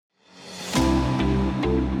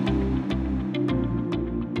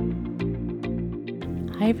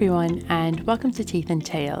everyone, and welcome to Teeth and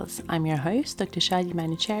Tales. I'm your host, Dr. Shadi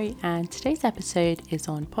Manucheri, and today's episode is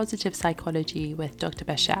on positive psychology with Dr.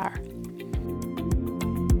 Bashar.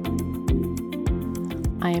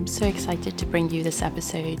 I am so excited to bring you this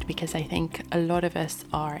episode because I think a lot of us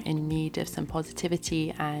are in need of some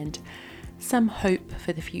positivity and some hope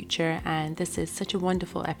for the future, and this is such a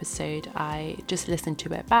wonderful episode. I just listened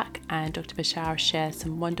to it back, and Dr. Bashar shares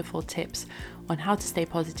some wonderful tips on how to stay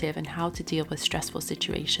positive and how to deal with stressful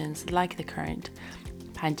situations like the current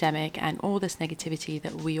pandemic and all this negativity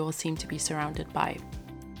that we all seem to be surrounded by.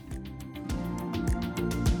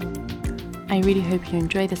 I really hope you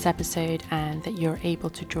enjoy this episode and that you're able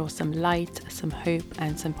to draw some light, some hope,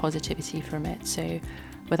 and some positivity from it. So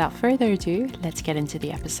without further ado, let's get into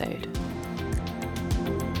the episode.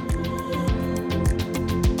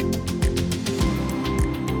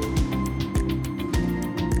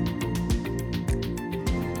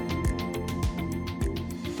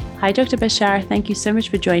 Hi, Dr. Bashar. Thank you so much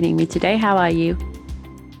for joining me today. How are you?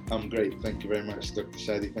 I'm great. Thank you very much, Dr.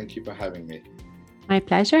 Shadi. Thank you for having me. My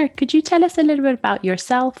pleasure. Could you tell us a little bit about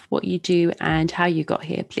yourself, what you do, and how you got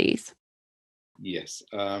here, please? Yes.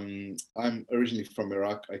 I'm originally from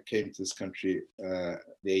Iraq. I came to this country at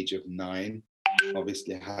the age of 9.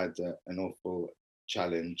 Obviously, I had an awful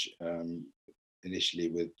challenge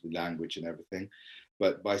initially with language and everything,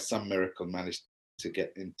 but by some miracle managed to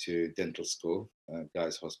get into dental school,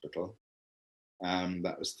 Guy's Hospital.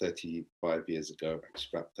 That was 35 years ago,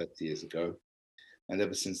 actually about 30 years ago. And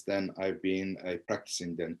ever since then, I've been a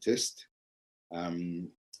practicing dentist.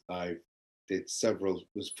 I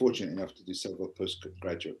was fortunate enough to do several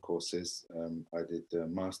postgraduate courses. I did a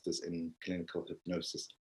master's in clinical hypnosis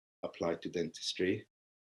applied to dentistry.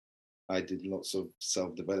 I did lots of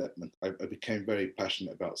self-development. I became very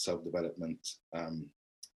passionate about self-development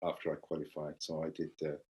after I qualified. So I did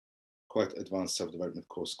quite advanced self-development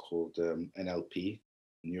course called NLP,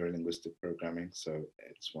 Neuro-Linguistic Programming. So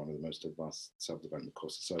it's one of the most advanced self-development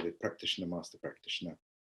courses. So I did practitioner, master practitioner,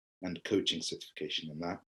 and coaching certification in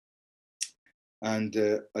that. And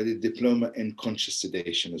I did diploma in conscious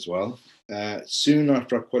sedation as well. Soon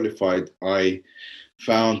after I qualified, I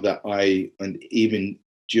found that and even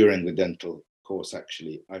during the dental course,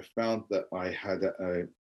 actually, I found that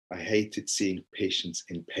I hated seeing patients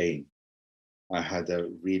in pain. I had a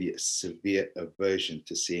really severe aversion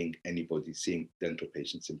to seeing dental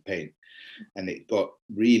patients in pain. And it got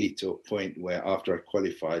really to a point where after I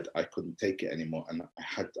qualified, I couldn't take it anymore. And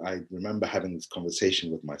I remember having this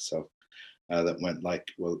conversation with myself that went like,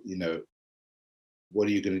 well, what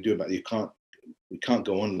are you going to do about it? We can't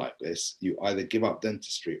go on like this. You either give up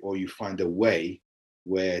dentistry or you find a way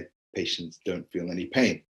where patients don't feel any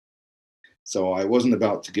pain. So I wasn't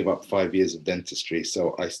about to give up 5 years of dentistry.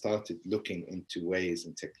 So I started looking into ways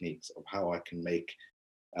and techniques of how I can make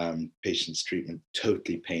patients' treatment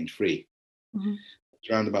totally pain-free. Mm-hmm. It's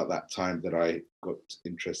around about that time that I got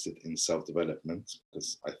interested in self-development,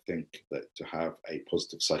 because I think that to have a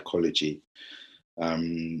positive psychology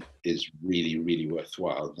is really, really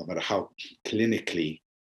worthwhile. No matter how clinically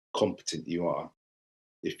competent you are,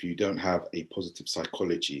 if you don't have a positive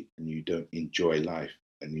psychology and you don't enjoy life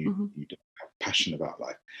and you don't have passion about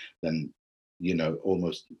life, then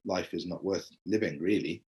almost life is not worth living,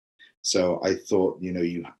 really. So I thought,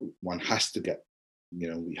 one has to get,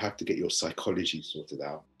 we have to get your psychology sorted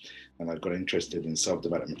out. And I got interested in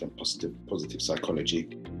self-development and positive psychology.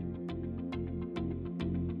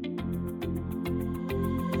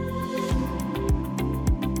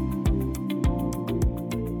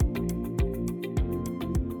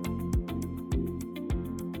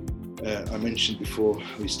 I mentioned before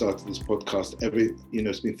we started this podcast,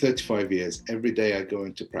 it's been 35 years. Every day I go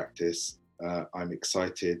into practice, I'm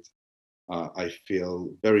excited. I feel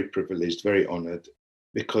very privileged, very honored,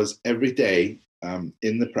 because every day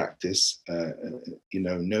in the practice,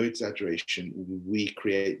 no exaggeration, we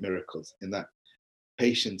create miracles in that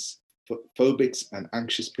patients, phobics and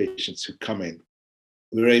anxious patients who come in,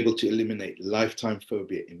 we're able to eliminate lifetime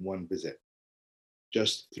phobia in one visit,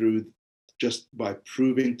 just by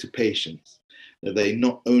proving to patients that they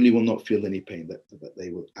not only will not feel any pain, that they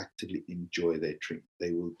will actively enjoy their treatment. They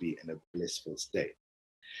will be in a blissful state.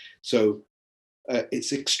 So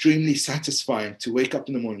it's extremely satisfying to wake up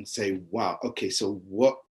in the morning and say, wow, okay, so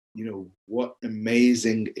what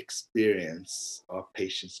amazing experience are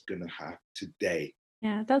patients going to have today?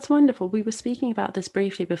 Yeah, that's wonderful. We were speaking about this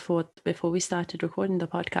briefly before we started recording the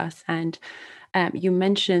podcast, and you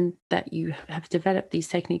mentioned that you have developed these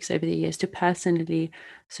techniques over the years to personally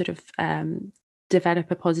sort of develop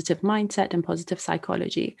a positive mindset and positive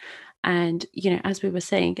psychology. And, as we were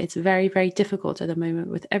saying, it's very, very difficult at the moment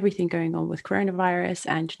with everything going on with coronavirus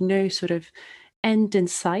and no sort of end in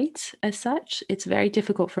sight as such. It's very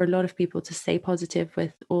difficult for a lot of people to stay positive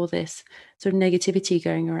with all this sort of negativity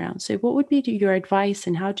going around. So, what would be your advice,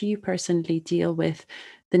 and how do you personally deal with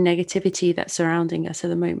the negativity that's surrounding us at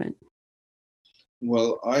the moment?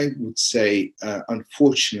 Well, I would say,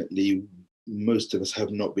 unfortunately, most of us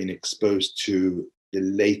have not been exposed to the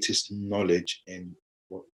latest knowledge in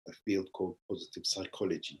what a field called positive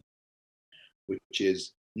psychology, which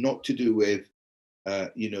is not to do with,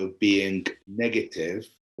 being negative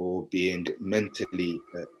or being mentally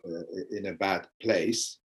in a bad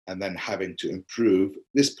place and then having to improve.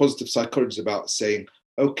 This positive psychology is about saying,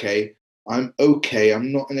 okay, I'm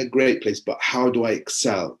not in a great place, but how do I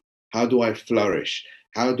excel? How do I flourish?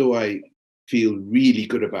 How do I feel really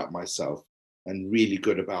good about myself and really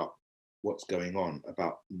good about what's going on,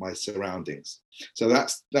 about my surroundings? So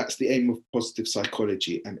that's the aim of positive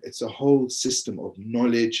psychology, and it's a whole system of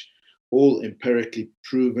knowledge, all empirically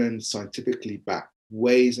proven, scientifically backed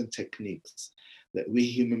ways and techniques that we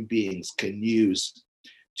human beings can use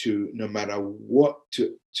to, no matter what,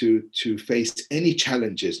 to face any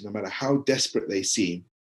challenges, no matter how desperate they seem,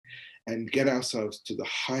 and get ourselves to the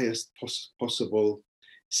highest possible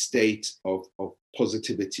state of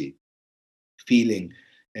positivity, feeling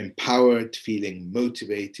empowered, feeling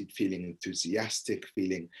motivated, feeling enthusiastic,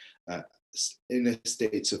 feeling uh, inner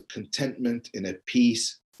states of contentment, inner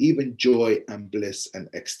peace, even joy and bliss and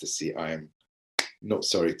ecstasy. I am not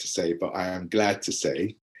sorry to say, but I am glad to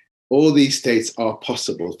say all these states are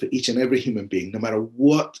possible for each and every human being, no matter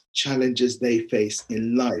what challenges they face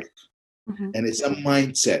in life. Hmm. And it's a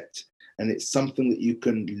mindset, and it's something that you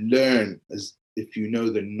can learn as if you know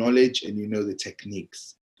the knowledge and you know the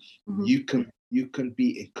techniques. Hmm. You can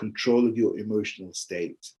be in control of your emotional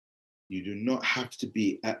state. You do not have to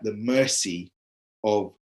be at the mercy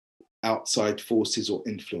of outside forces or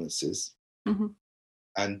influences. Hmm.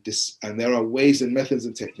 And there are ways and methods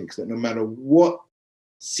and techniques that no matter what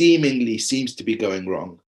seemingly seems to be going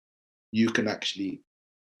wrong, you can actually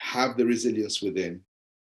have the resilience within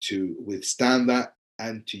to withstand that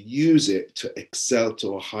and to use it to excel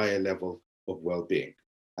to a higher level of well-being.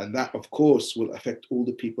 And that, of course, will affect all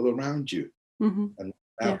the people around you Hmm. and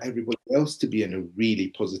allow Yeah. everybody else to be in a really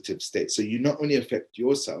positive state. So you not only affect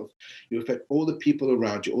yourself, you affect all the people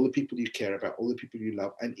around you, all the people you care about, all the people you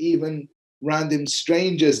love, and even random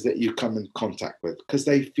strangers that you come in contact with, because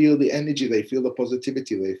they feel the energy, they feel the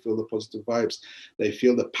positivity, they feel the positive vibes, they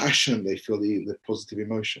feel the passion, they feel the positive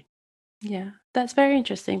emotion. Yeah, that's very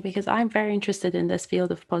interesting because I'm very interested in this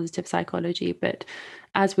field of positive psychology. But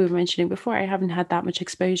as we were mentioning before, I haven't had that much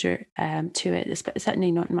exposure to it,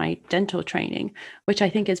 certainly not in my dental training, which I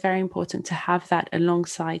think is very important to have that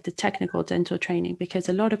alongside the technical dental training, because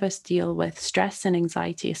a lot of us deal with stress and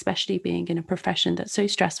anxiety, especially being in a profession that's so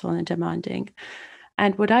stressful and demanding.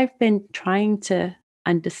 And what I've been trying to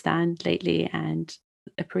understand lately and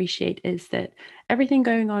appreciate is that everything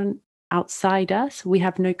going on outside us, we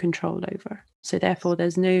have no control over. So therefore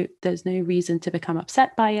there's no reason to become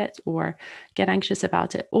upset by it or get anxious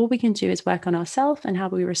about it. All we can do is work on ourselves and how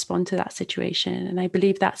we respond to that situation. And I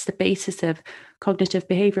believe that's the basis of cognitive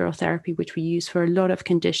behavioral therapy, which we use for a lot of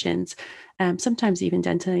conditions, sometimes even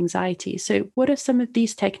dental anxiety. So, what are some of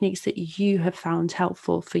these techniques that you have found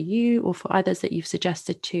helpful for you or for others that you've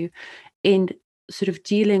suggested to in sort of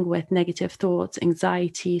dealing with negative thoughts,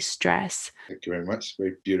 anxiety, stress? Thank you very much.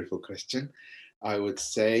 Very beautiful question. I would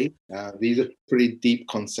say these are pretty deep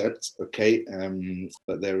concepts, okay,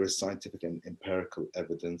 but there is scientific and empirical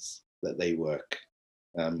evidence that they work.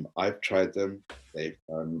 I've tried them, they've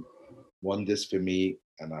done wonders for me,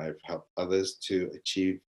 and I've helped others to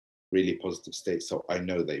achieve really positive states, so I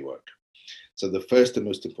know they work. So, the first and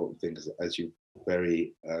most important thing is, as you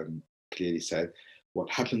very clearly said, what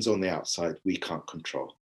happens on the outside, we can't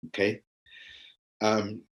control, okay?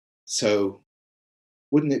 Um, so,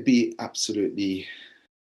 wouldn't it be absolutely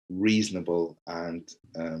reasonable and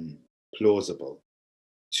plausible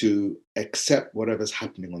to accept whatever's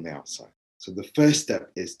happening on the outside? So the first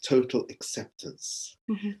step is total acceptance,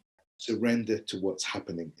 Hmm. surrender to what's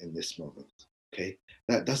happening in this moment. Okay.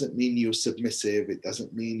 That doesn't mean you're submissive. It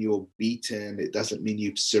doesn't mean you're beaten. It doesn't mean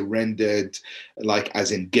you've surrendered, like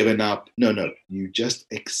as in given up. No, no. You just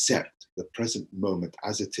accept the present moment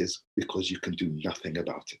as it is because you can do nothing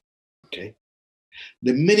about it. Okay.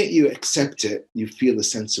 The minute you accept it, you feel a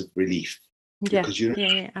sense of relief Yeah, because yeah,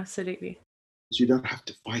 yeah, absolutely. you don't have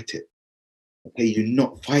to fight it. Okay, you're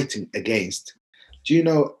not fighting against. Do you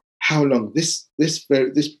know how long this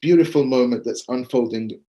beautiful moment that's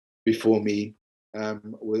unfolding before me?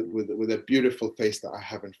 with a beautiful face that I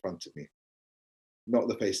have in front of me. Not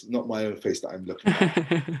the face, not my own face that I'm looking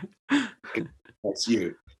at. That's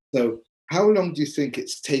you. So, how long do you think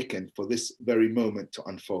it's taken for this very moment to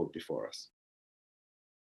unfold before us?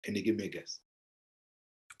 Can you give me a guess?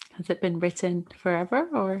 Has it been written forever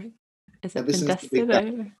or has it Ever been since the Big dusted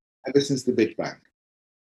Bang. over? Ever since the Big Bang.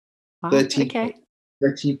 Wow, 13, okay.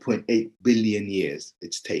 13.8 billion years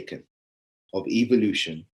it's taken of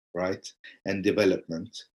evolution, right, and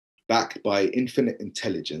development, backed by infinite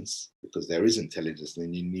intelligence, because there is intelligence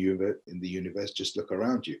in the universe. Just look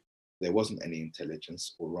around you. There wasn't any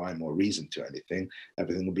intelligence or rhyme or reason to anything.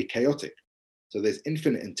 Everything would be chaotic. So there's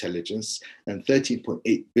infinite intelligence, and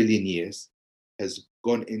 13.8 billion years has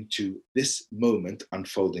gone into this moment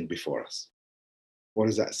unfolding before us. What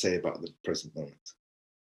does that say about the present moment?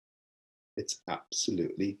 It's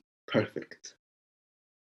absolutely perfect.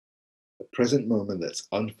 The present moment that's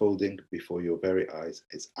unfolding before your very eyes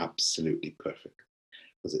is absolutely perfect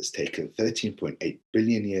because it's taken 13.8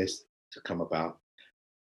 billion years to come about,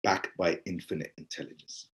 backed by infinite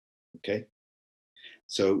intelligence. Okay?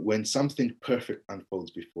 So when something perfect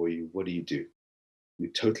unfolds before you, what do? You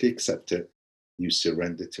totally accept it, you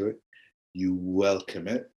surrender to it, you welcome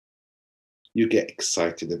it, you get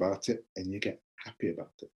excited about it, and you get happy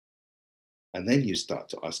about it. And then you start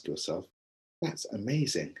to ask yourself, that's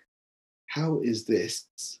amazing. How is this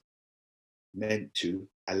meant to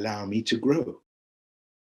allow me to grow?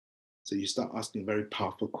 So you start asking very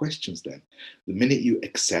powerful questions then. The minute you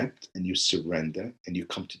accept and you surrender and you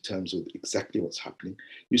come to terms with exactly what's happening,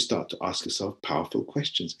 you start to ask yourself powerful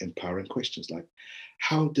questions, empowering questions like,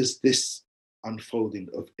 how does this unfolding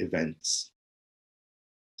of events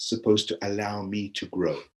supposed to allow me to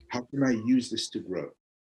grow? How can I use this to grow?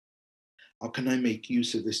 How can I make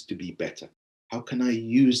use of this to be better? How can I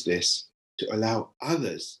use this to allow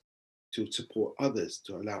others, to support others,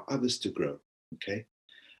 to allow others to grow? Okay.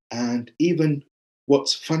 And even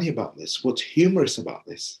what's funny about this, what's humorous about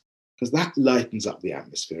this, because that lightens up the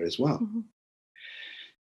atmosphere as well. Mhm.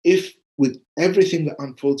 If with everything that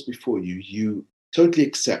unfolds before you, you totally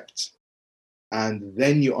accept and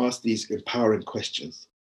then you ask these empowering questions,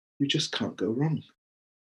 you just can't go wrong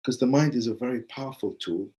because the mind is a very powerful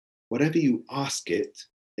tool. Whatever you ask it,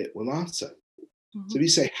 it will answer. So Mhm. if you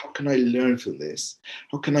say, how can I learn from this?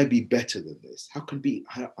 How can I be better than this? How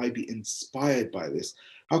I be inspired by this?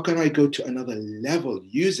 How can I go to another level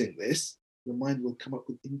using this? Your mind will come up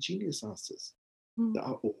with ingenious answers Mm. that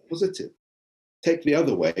are all positive. Take the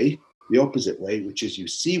other way, the opposite way, which is you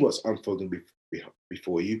see what's unfolding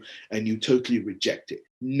before you and you totally reject it.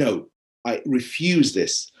 No, I refuse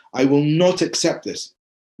this. I will not accept this.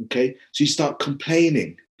 Okay. So you start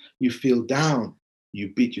complaining. You feel down.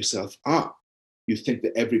 You beat yourself up. You think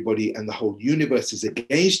that everybody and the whole universe is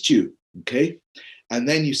against you. Okay. And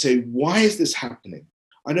then you say, why is this happening?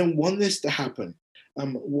 I don't want this to happen.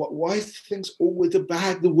 Why is things always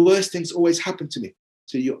the worst things always happen to me?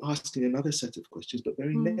 So you're asking another set of questions, but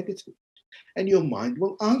very Mm. negative. And your mind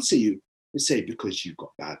will answer you. You say, because you've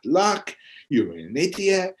got bad luck, you're an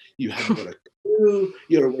idiot, you haven't got a clue,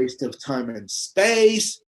 you're a waste of time and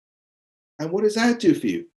space. And what does that do for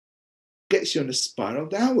you? Gets you on a spiral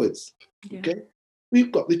downwards. Yeah. Okay?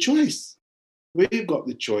 We've got the choice. We've got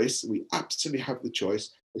the choice. We absolutely have the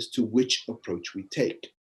choice as to which approach we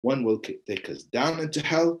take. One will take us down into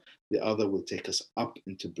hell, the other will take us up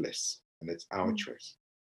into bliss. And it's our Mm. choice.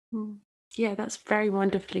 Mm. Yeah, that's very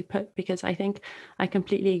wonderfully put because I think I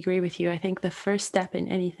completely agree with you. I think the first step in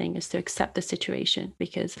anything is to accept the situation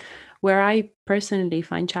because where I personally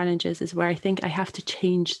find challenges is where I think I have to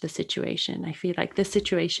change the situation. I feel like this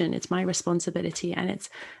situation, it's my responsibility and it's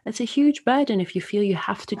a huge burden if you feel you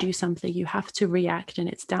have to do something, you have to react and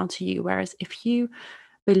it's down to you. Whereas if you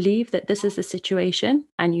believe that this is the situation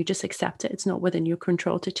and you just accept it. It's not within your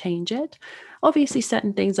control to change it. Obviously,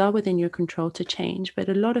 certain things are within your control to change, but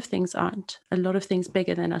a lot of things aren't. A lot of things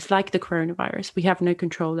bigger than us, like the coronavirus, we have no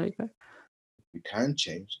control over. You can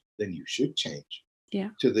change, then you should change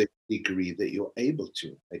Yeah, to the degree that you're able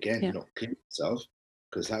to. Again, yeah, not kill yourself,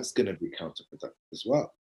 because that's going to be counterproductive as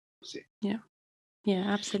well. See. yeah, yeah,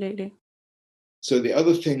 absolutely. So the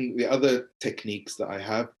other thing, the other techniques that I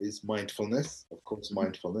have is mindfulness. Of course, Mhm.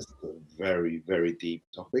 mindfulness is a very, very deep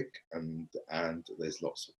topic, and there's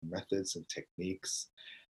lots of methods and techniques.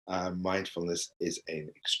 Mindfulness is an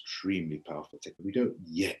extremely powerful technique. We don't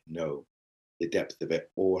yet know the depth of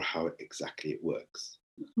it or how exactly it works,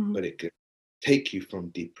 Mhm. but it can take you from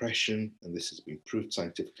depression, and this has been proved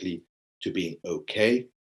scientifically, to being okay,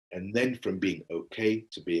 and then from being okay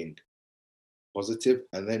to being positive,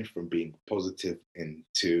 and then from being positive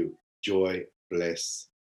into joy, bliss,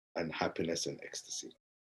 and happiness and ecstasy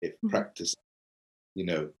if Mhm. practiced, you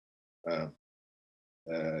know, um,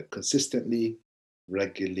 consistently,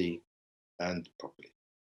 regularly, and properly.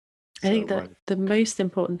 I So think that my the most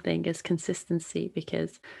important thing is consistency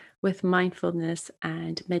because with mindfulness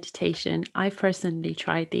and meditation, I've personally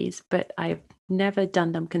tried these, but I've never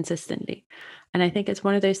done them consistently. And I think it's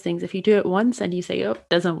one of those things, if you do it once and you say, oh, it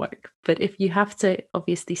doesn't work. But if you have to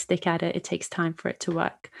obviously stick at it, it takes time for it to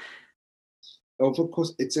work. of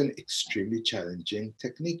course, it's an extremely challenging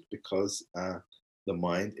technique because the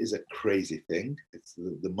mind is a crazy thing. It's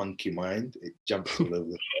the monkey mind. It jumps all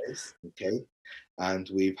over the place. Okay, and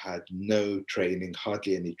we've had no training,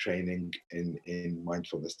 hardly any training in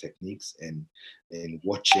mindfulness techniques, in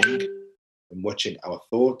watching our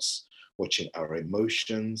thoughts, watching our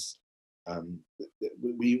emotions. Um,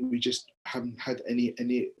 we just haven't had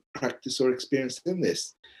any practice or experience in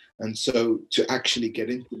this. And so to actually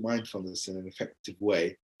get into mindfulness in an effective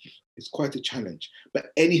way is quite a challenge.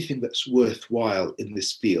 But anything that's worthwhile in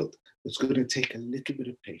this field, it's going to take a little bit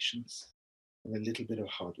of patience and a little bit of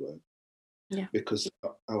hard work, Yeah. because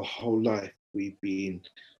our whole life we've been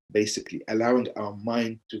basically allowing our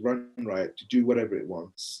mind to run riot, to do whatever it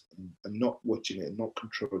wants, and not watching it, not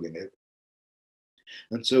controlling it.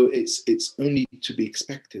 And so it's only to be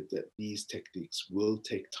expected that these techniques will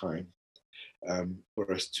take time for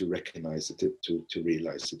us to recognize it, to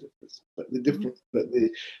realize the difference. But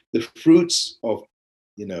Mhm. the fruits of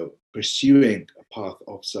pursuing a path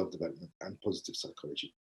of self-development and positive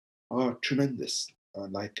psychology are tremendous.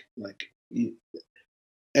 Like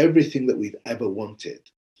everything that we've ever wanted,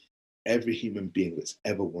 every human being that's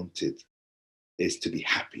ever wanted is to be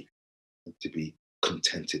happy and to be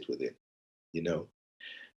contented with it, you know.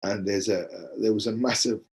 And there was a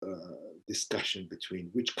massive discussion between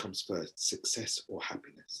which comes first, success or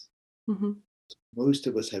happiness. Mhm. Most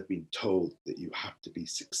of us have been told that you have to be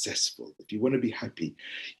successful. If you want to be happy,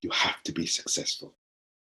 you have to be successful,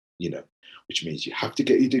 which means you have to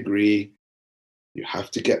get your degree, you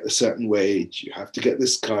have to get a certain wage, you have to get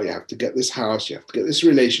this car, you have to get this house, you have to get this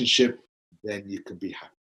relationship, then you can be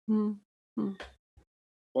happy. Mhm. Mhm.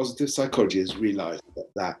 Positive psychology has realized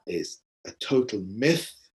that that is a total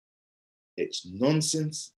myth. It's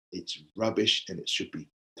nonsense, it's rubbish, and it should be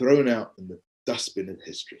thrown out in the dustbin of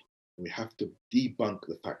history. We have to debunk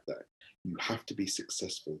the fact that you have to be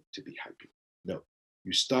successful to be happy. No,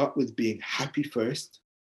 you start with being happy first.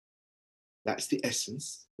 That's the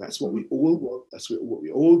essence. That's what Mhm. we all want. That's what we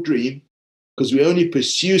all dream, because we only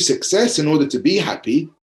pursue success in order to be happy.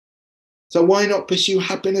 So why not pursue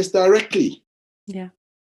happiness directly? Yeah.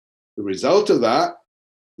 The result of that,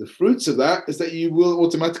 the fruits of that, is that you will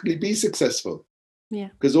automatically be successful. Yeah.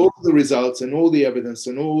 Because all the results and all the evidence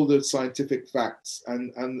and all the scientific facts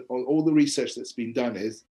and all the research that's been done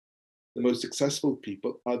is the most successful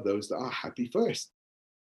people are those that are happy first,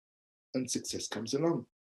 and success comes along.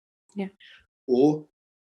 Yeah. Or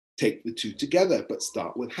take the two together, but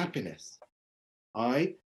start with happiness.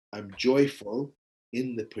 I am joyful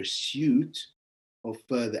in the pursuit of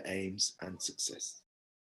further aims and success.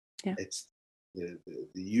 Yeah. It's the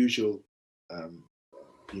usual um,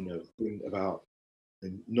 thing about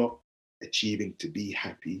not achieving to be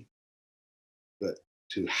happy, but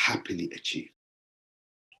to happily achieve.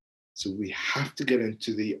 So we have to get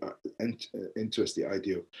into us the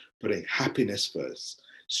idea of putting happiness first,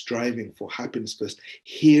 striving for happiness first,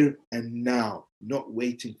 here and now, not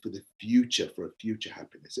waiting for the future, for a future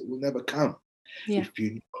happiness. It will never come. Yeah. If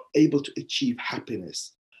you're not able to achieve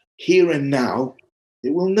happiness here and now,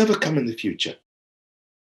 it will never come in the future.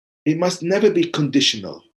 It must never be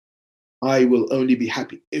conditional. I will only be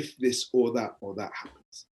happy if this or that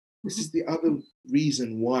happens. This Mhm. is the other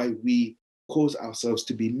reason why we cause ourselves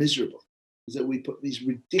to be miserable, is that we put these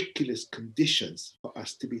ridiculous conditions for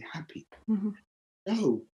us to be happy. Mhm.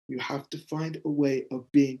 No, you have to find a way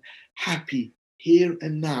of being happy here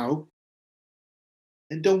and now,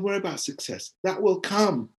 and don't worry about success. That will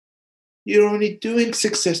come. You're only doing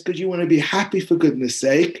success because you want to be happy, for goodness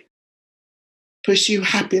sake. Pursue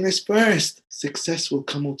happiness first. Success will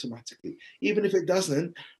come automatically. Even if it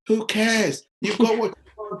doesn't, who cares? You've got what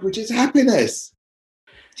you want, which is happiness.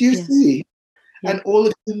 Do you Yeah. see? Yeah. And all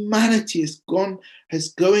of humanity has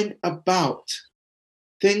going about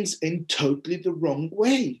things in totally the wrong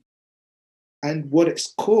way. And what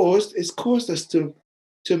it's caused us to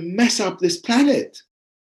mess up this planet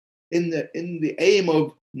in the aim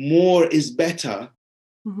of more is better.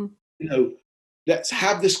 Mhm. you know, let's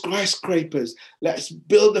have the skyscrapers, let's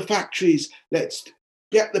build the factories, let's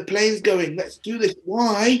get the planes going, let's do this.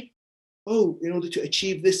 Why? Oh, in order to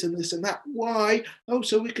achieve this and this and that. Why? Oh,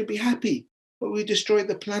 so we could be happy. But we destroyed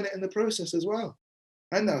the planet in the process as well.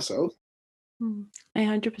 and ourselves. Mm. I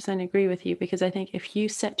 100% agree with you because I think if you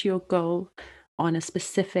set your goal on a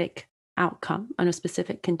specific outcome, on a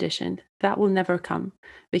specific condition, that will never come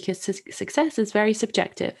because success is very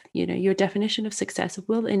subjective. You know, your definition of success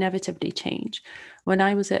will inevitably change. When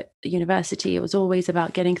I was at university, it was always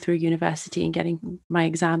about getting through university and getting my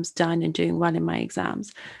exams done and doing well in my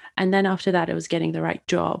exams. And then after that, it was getting the right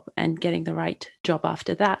job and getting the right job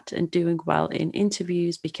after that and doing well in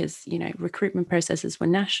interviews because, you know, recruitment processes were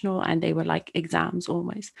national and they were like exams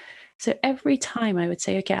almost. So every time I would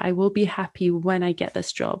say, okay, I will be happy when I get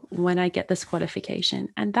this job, when I get this qualification.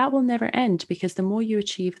 And that will never end because the more you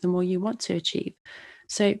achieve, the more you want to achieve.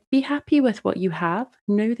 So be happy with what you have,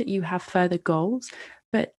 know that you have further goals,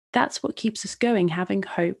 but that's what keeps us going, having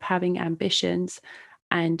hope, having ambitions,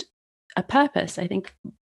 and a purpose. I think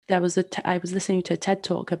I was listening to a TED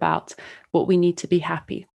talk about what we need to be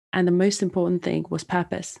happy. And the most important thing was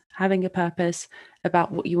purpose, having a purpose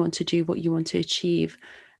about what you want to do, what you want to achieve,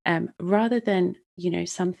 rather than, you know,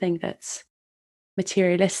 something that's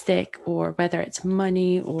materialistic or whether it's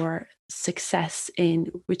money or success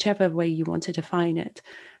in whichever way you want to define it.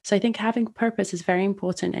 So I think having purpose is very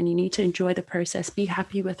important and you need to enjoy the process, be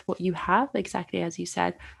happy with what you have, exactly as you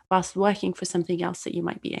said, whilst working for something else that you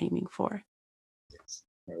might be aiming for. Yes.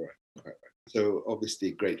 All right. All right. So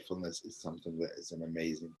obviously, gratefulness is something that is an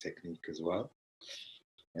amazing technique as well.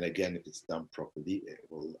 And again, if it's done properly, it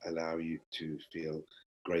will allow you to feel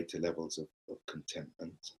greater levels of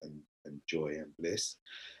contentment and joy and bliss.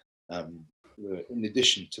 Um, in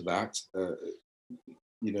addition to that,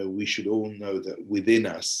 we should all know that within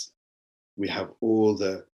us, we have all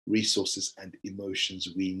the resources and emotions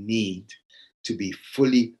we need to be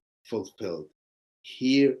fully fulfilled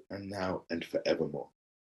here and now and forevermore.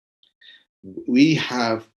 We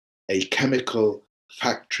have a chemical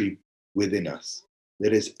factory within us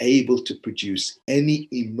that is able to produce any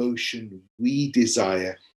emotion we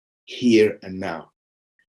desire here and now,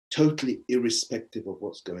 totally irrespective of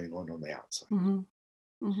what's going on the outside. Mm-hmm.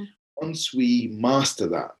 Mm-hmm. Once we master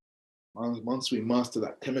that, once we master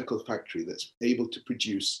that chemical factory that's able to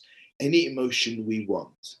produce any emotion we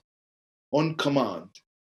want on command,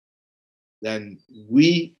 then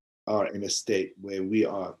we are in a state where we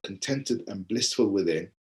are contented and blissful within,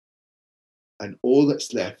 and all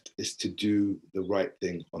that's left is to do the right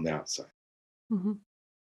thing on the outside, Mm-hmm.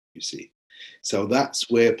 you see. So that's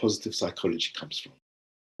where positive psychology comes from.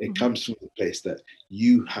 It Mm-hmm. comes from the place that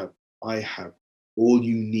I have, all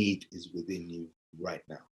you need is within you right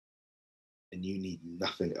now. And you need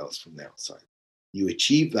nothing else from the outside. You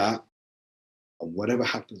achieve that, and whatever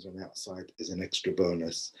happens on the outside is an extra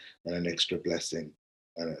bonus and an extra blessing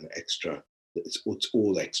and an extra. It's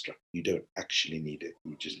all extra. You don't actually need it.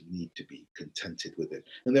 You just need to be contented with it.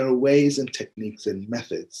 And there are ways and techniques and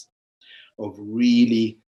methods of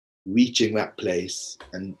really reaching that place.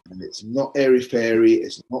 And it's not airy fairy,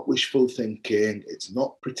 it's not wishful thinking, it's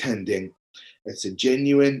not pretending. It's a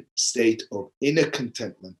genuine state of inner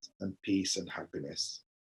contentment and peace and happiness.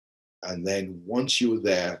 And then once you're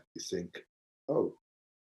there, you think, oh,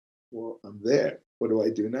 well, I'm there. What do I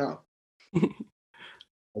do now?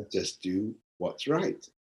 I just do what's right.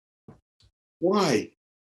 Why?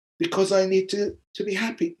 Because I need to be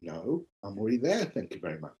happy. No, I'm already there. Thank you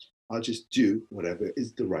very much. I'll just do whatever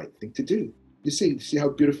is the right thing to do. You see how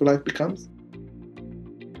beautiful life becomes?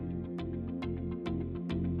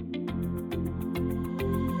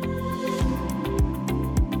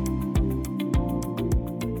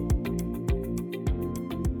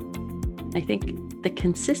 I think the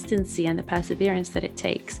consistency and the perseverance that it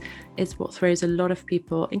takes is what throws a lot of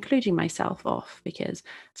people, including myself, off because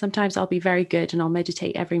sometimes I'll be very good and I'll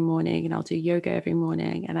meditate every morning and I'll do yoga every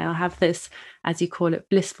morning and I'll have this, as you call it,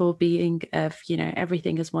 blissful being of, you know,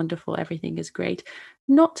 everything is wonderful, everything is great.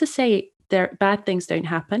 Not to say there bad things don't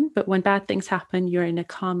happen, but when bad things happen, you're in a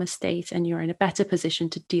calmer state and you're in a better position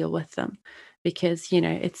to deal with them because, you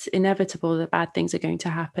know, it's inevitable that bad things are going to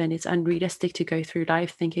happen. It's unrealistic to go through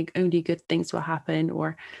life thinking only good things will happen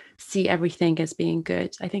or see everything as being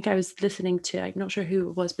good. I think I was listening to, I'm not sure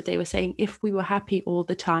who it was, but they were saying if we were happy all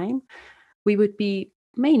the time, we would be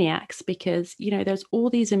maniacs because, you know, there's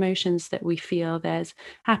all these emotions that we feel. There's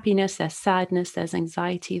happiness, there's sadness, there's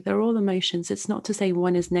anxiety. They're all emotions. It's not to say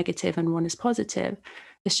one is negative and one is positive.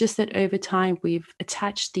 It's just that over time we've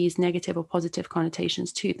attached these negative or positive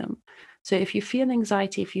connotations to them. So if you feel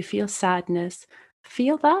anxiety, if you feel sadness,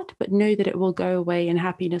 feel that, but know that it will go away and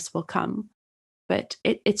happiness will come. But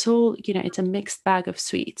it's all, you know, it's a mixed bag of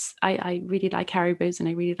sweets. I really like Haribo's and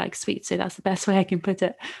I really like sweets. So that's the best way I can put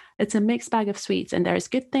it. It's a mixed bag of sweets and there's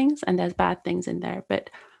good things and there's bad things in there.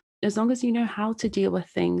 But as long as you know how to deal with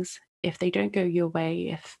things, if they don't go your way,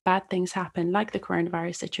 if bad things happen, like the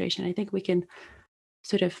coronavirus situation, I think we can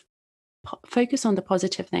sort of focus on the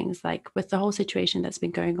positive things. Like with the whole situation that's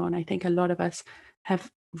been going on, I think a lot of us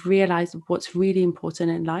have realized what's really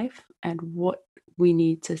important in life and what we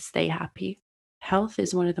need to stay happy. Health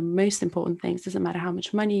is one of the most important things. Doesn't matter how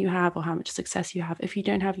much money you have or how much success you have. If you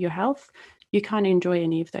don't have your health, you can't enjoy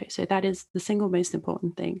any of those. So that is the single most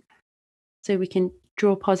important thing. So we can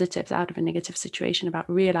draw positives out of a negative situation about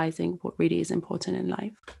realizing what really is important in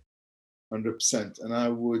life. 100%. And I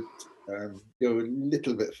would go a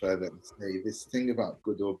little bit further and say this thing about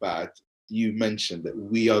good or bad. You mentioned that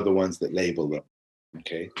we are the ones that label them.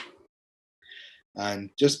 Okay. And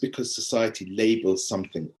just because society labels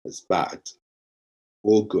something as bad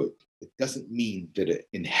or good, it doesn't mean that it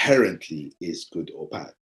inherently is good or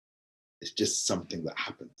bad. It's just something that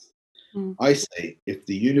happens. Mm. I say if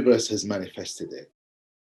the universe has manifested it,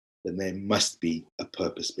 then there must be a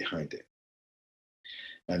purpose behind it.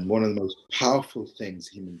 And one of the most powerful things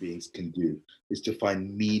human beings can do is to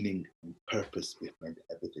find meaning and purpose behind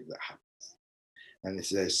everything that happens. And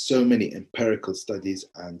there's so many empirical studies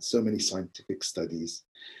and so many scientific studies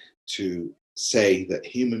to say that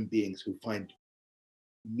human beings who find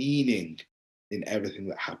meaning in everything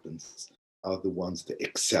that happens are the ones that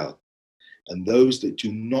excel. And those that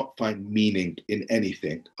do not find meaning in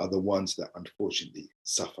anything are the ones that unfortunately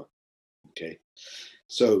suffer. Okay.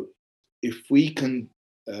 So if we can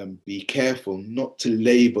be careful not to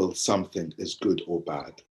label something as good or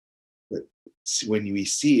bad, but when we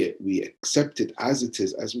see it, we accept it as it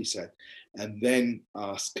is, as we said, and then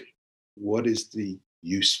ask, what is the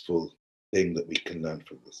useful thing that we can learn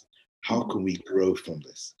from this? How can we grow from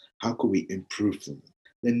this? How can we improve from it?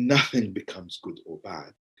 Then nothing becomes good or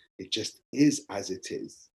bad. It just is as it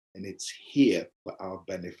is, and it's here for our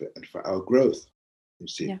benefit and for our growth. You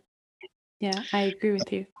see. Yeah. Yeah, I agree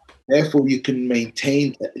with you. Therefore, you can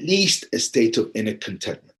maintain at least a state of inner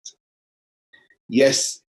contentment.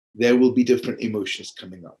 Yes, there will be different emotions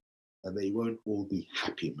coming up, and they won't all be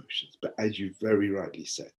happy emotions. But as you very rightly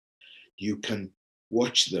said, you can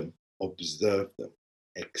watch them, observe them,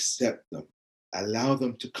 accept them, allow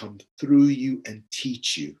them to come through you and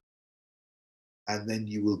teach you, and then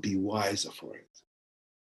you will be wiser for it.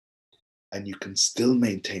 And you can still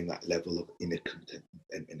maintain that level of inner contentment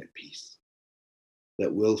and inner peace.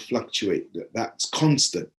 That will fluctuate, that's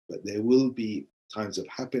constant, but there will be times of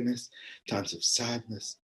happiness, times of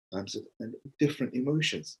sadness, times of different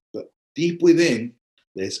emotions. But deep within,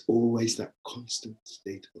 there's always that constant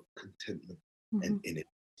state of contentment and inner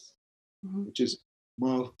peace, which is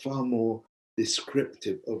far more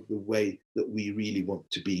descriptive of the way that we really want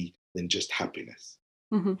to be than just happiness.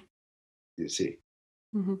 You see?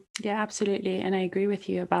 Yeah, absolutely. And I agree with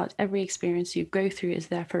you about every experience you go through is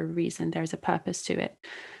there for a reason. There's a purpose to it.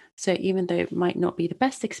 So even though it might not be the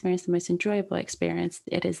best experience, the most enjoyable experience,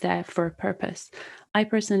 it is there for a purpose. I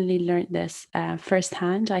personally learned this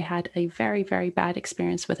firsthand. I had a very, very bad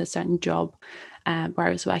experience with a certain job where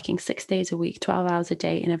I was working 6 days a week, 12 hours a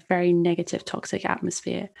day in a very negative, toxic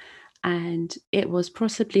atmosphere. And it was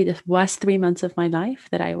possibly the worst 3 months of my life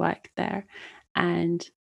that I worked there. And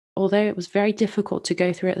although it was very difficult to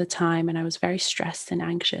go through at the time and I was very stressed and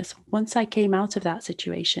anxious, once I came out of that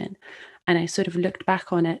situation and I sort of looked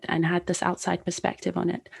back on it and had this outside perspective on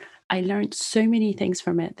it, I learned so many things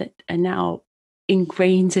from it that are now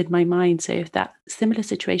ingrained in my mind. So if that similar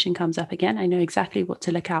situation comes up again, I know exactly what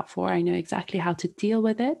to look out for. I know exactly how to deal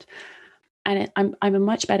with it. And I'm a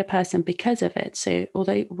much better person because of it. So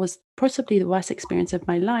although it was possibly the worst experience of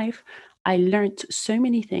my life, I learned so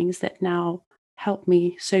many things that now help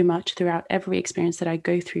me so much throughout every experience that I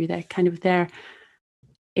go through. They're kind of there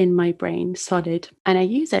in my brain, solid, and I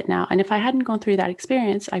use it now. And if I hadn't gone through that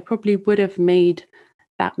experience, I probably would have made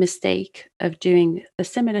that mistake of doing a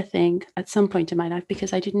similar thing at some point in my life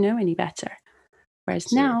because I didn't know any better. Whereas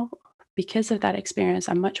So, now, because of that experience,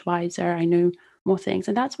 I'm much wiser. I know more things.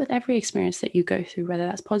 And that's with every experience that you go through, whether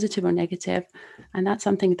that's positive or negative. And that's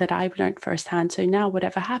something that I've learned firsthand. So now,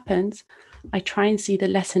 whatever happens, I try and see the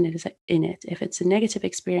lesson in it. If it's a negative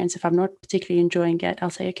experience, if I'm not particularly enjoying it, I'll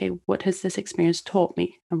say, okay, what has this experience taught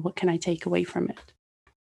me? And what can I take away from it?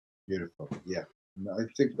 beautiful. Yeah. And I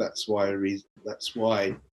think that's why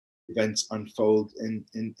events unfold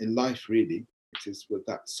in life, really. It is with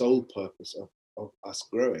that sole purpose of us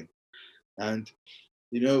growing. And,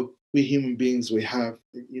 we human beings, we have,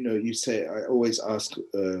 you say, I always ask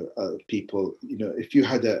people, if you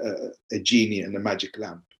had a genie and a magic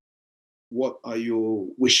lamp, what are your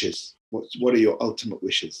wishes? What are your ultimate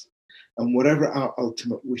wishes? And whatever our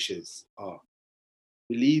ultimate wishes are,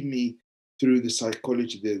 believe me, through the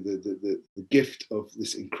psychology, the gift of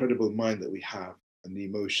this incredible mind that we have and the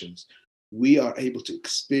emotions, we are able to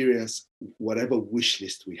experience whatever wish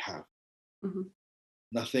list we have. Mm-hmm.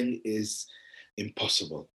 Nothing is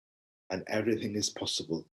impossible, and everything is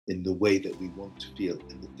possible in the way that we want to feel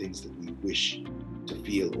and the things that we wish to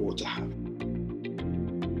feel or to have.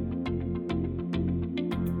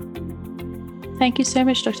 Thank you so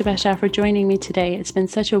much, Dr. Bashar, for joining me today. It's been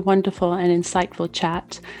such a wonderful and insightful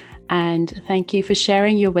chat. And thank you for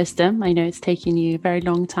sharing your wisdom. I know it's taken you a very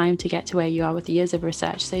long time to get to where you are with years of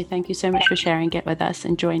research. So thank you so much for sharing it with us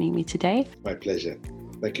and joining me today. My pleasure.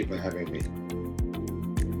 Thank you for having me.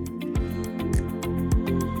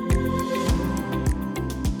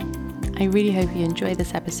 I really hope you enjoyed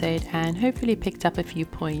this episode and hopefully picked up a few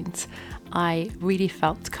points. I really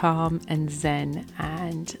felt calm and zen,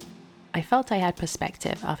 and I felt I had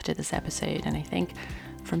perspective after this episode. And I think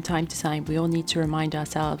from time to time, we all need to remind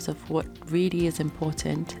ourselves of what really is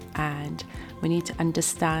important, and we need to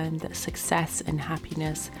understand that success and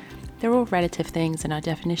happiness, they're all relative things, and our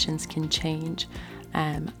definitions can change.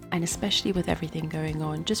 And especially with everything going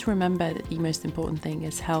on, just remember that the most important thing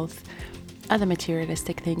is health. Other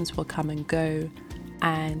materialistic things will come and go,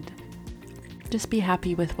 and just be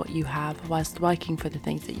happy with what you have whilst working for the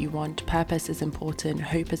things that you want. Purpose is important,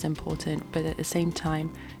 hope is important, but at the same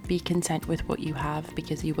time, be content with what you have,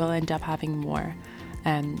 because you will end up having more.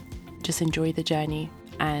 Just enjoy the journey.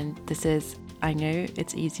 And this is, I know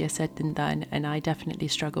it's easier said than done, and I definitely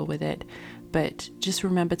struggle with it, but just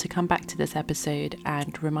remember to come back to this episode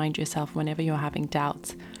and remind yourself whenever you're having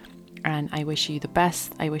doubts. And I wish you the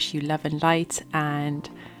best. I wish you love and light. And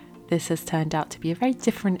this has turned out to be a very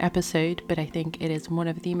different episode, but I think it is one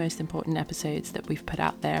of the most important episodes that we've put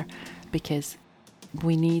out there, because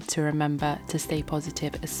we need to remember to stay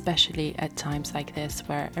positive, especially at times like this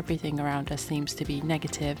where everything around us seems to be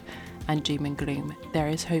negative and doom and gloom. There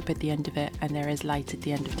is hope at the end of it, and there is light at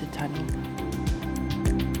the end of the tunnel.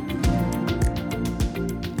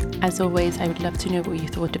 As always, I would love to know what you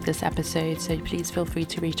thought of this episode, so please feel free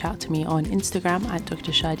to reach out to me on Instagram at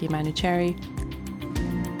Dr. Shadia Manuchehri.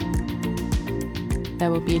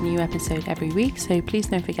 There will be a new episode every week, so please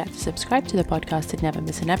don't forget to subscribe to the podcast to never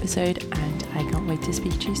miss an episode, and I can't wait to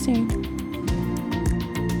speak to you soon.